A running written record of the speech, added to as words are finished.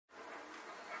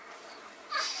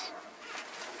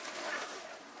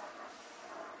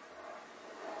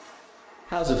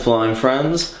How's it flying,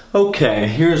 friends? Okay,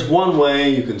 here's one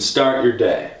way you can start your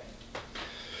day.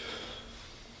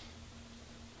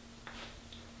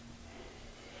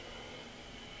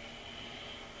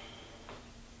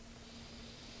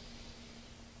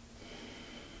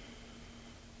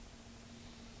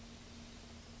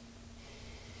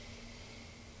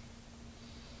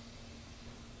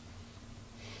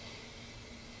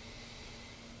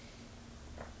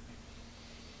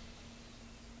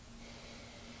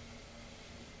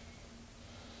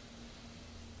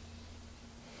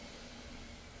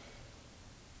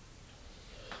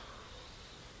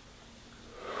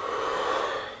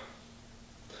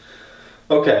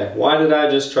 Okay, why did I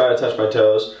just try to touch my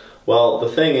toes? Well, the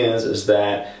thing is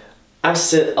that I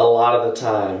sit a lot of the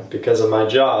time because of my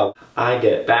job. I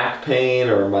get back pain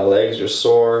or my legs are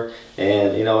sore,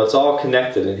 and you know, it's all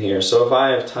connected in here. So if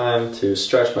I have time to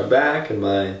stretch my back and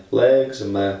my legs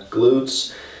and my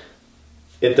glutes,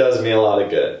 it does me a lot of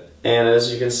good. And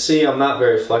as you can see, I'm not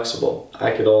very flexible.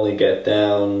 I could only get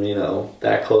down, you know,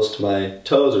 that close to my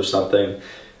toes or something.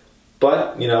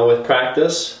 But, you know, with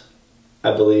practice,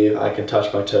 I believe I can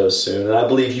touch my toes soon, and I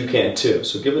believe you can too,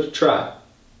 so give it a try.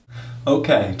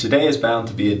 Okay, today is bound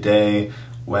to be a day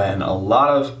when a lot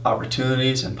of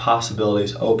opportunities and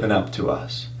possibilities open up to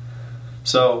us.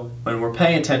 So when we're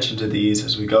paying attention to these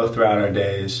as we go throughout our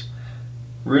days,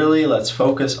 really let's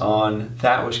focus on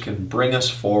that which can bring us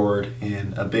forward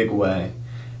in a big way,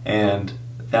 and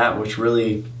that which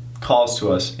really calls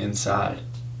to us inside.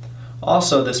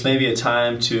 Also, this may be a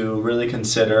time to really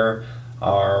consider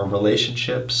our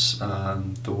relationships,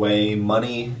 the way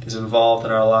money is involved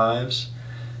in our lives,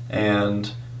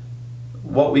 and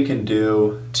what we can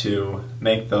do to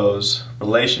make those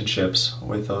relationships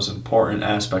with those important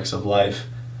aspects of life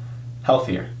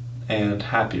healthier and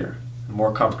happier and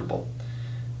more comfortable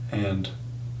and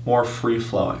more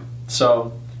free-flowing.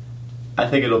 So I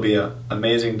think it'll be an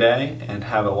amazing day, and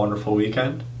have a wonderful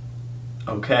weekend.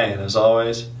 Okay, and as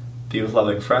always, be with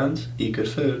loving friends, eat good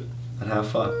food, and have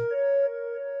fun.